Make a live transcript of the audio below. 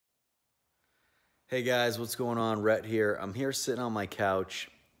Hey guys, what's going on? Rhett here. I'm here sitting on my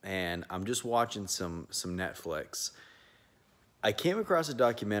couch and I'm just watching some Netflix. I came across a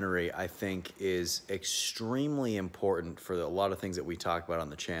documentary I think is extremely important for a lot of things that we talk about on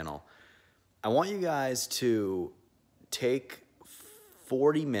the channel. I want you guys to take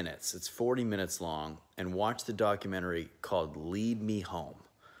 40 minutes, it's 40 minutes long, and watch the documentary called Lead Me Home.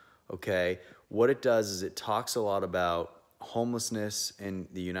 Okay? What it does is it talks a lot about homelessness in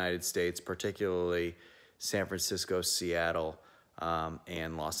the United States, particularly San Francisco, Seattle,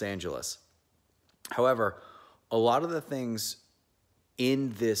 and Los Angeles. However, a lot of the things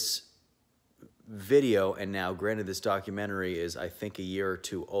in this video, and now granted this documentary is I think a year or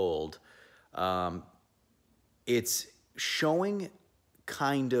two old, it's showing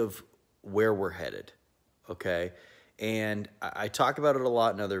kind of where we're headed, okay? And I talk about it a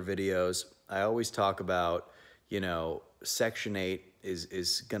lot in other videos. I always talk about, Section 8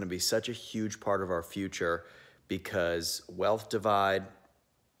 is going to be such a huge part of our future because wealth divide,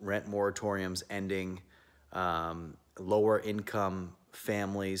 rent moratoriums ending, lower income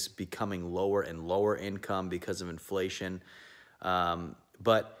families becoming lower and lower income because of inflation.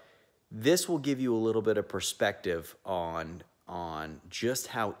 But this will give you a little bit of perspective on just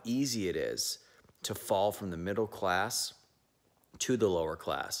how easy it is to fall from the middle class to the lower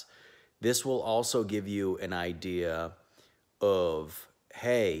class. This will also give you an idea of,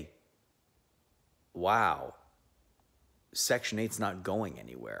 hey, wow, Section 8's not going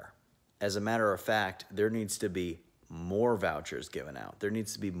anywhere. As a matter of fact, there needs to be more vouchers given out. There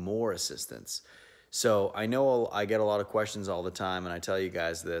needs to be more assistance. So I know I get a lot of questions all the time, and I tell you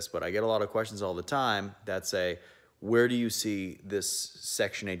guys this, but I get a lot of questions all the time that say, where do you see this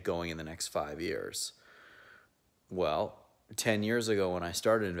Section 8 going in the next 5 years? Well, 10 years ago when I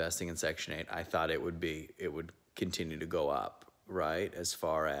started investing in Section 8, I thought it would continue to go up, right? As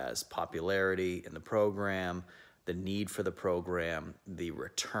far as popularity in the program, the need for the program, the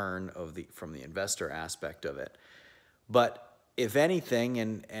return from the investor aspect of it. But if anything,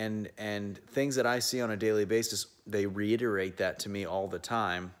 and things that I see on a daily basis, they reiterate that to me all the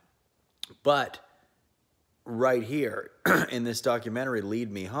time. But right here in this documentary, Lead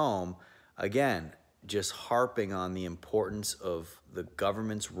Me Home, again, just harping on the importance of the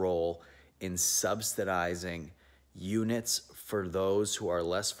government's role in subsidizing units for those who are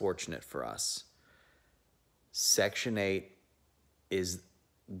less fortunate for us. Section 8 is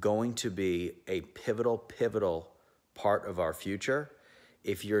going to be a pivotal part of our future.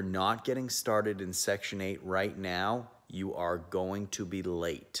 If you're not getting started in Section 8 right now, you are going to be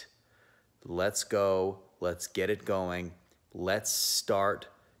late. Let's go. Let's get it going. Let's start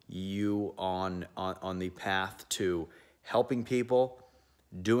you on the path to helping people,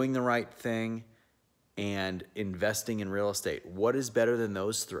 doing the right thing, and investing in real estate. What is better than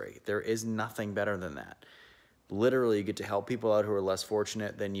those three? There is nothing better than that. Literally, you get to help people out who are less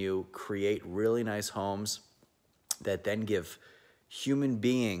fortunate, then you create really nice homes that then give human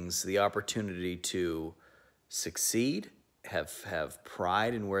beings the opportunity to succeed, have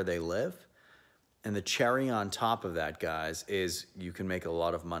pride in where they live. And the cherry on top of that, guys, is you can make a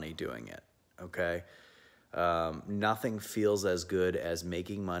lot of money doing it, okay? Nothing feels as good as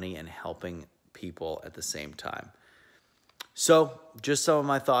making money and helping people at the same time. So just some of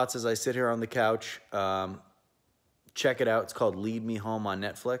my thoughts as I sit here on the couch. Check it out. It's called Lead Me Home on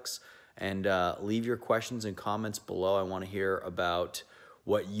Netflix. And leave your questions and comments below. I want to hear about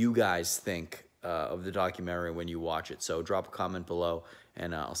what you guys think of the documentary when you watch it. So drop a comment below,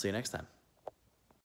 and I'll see you next time.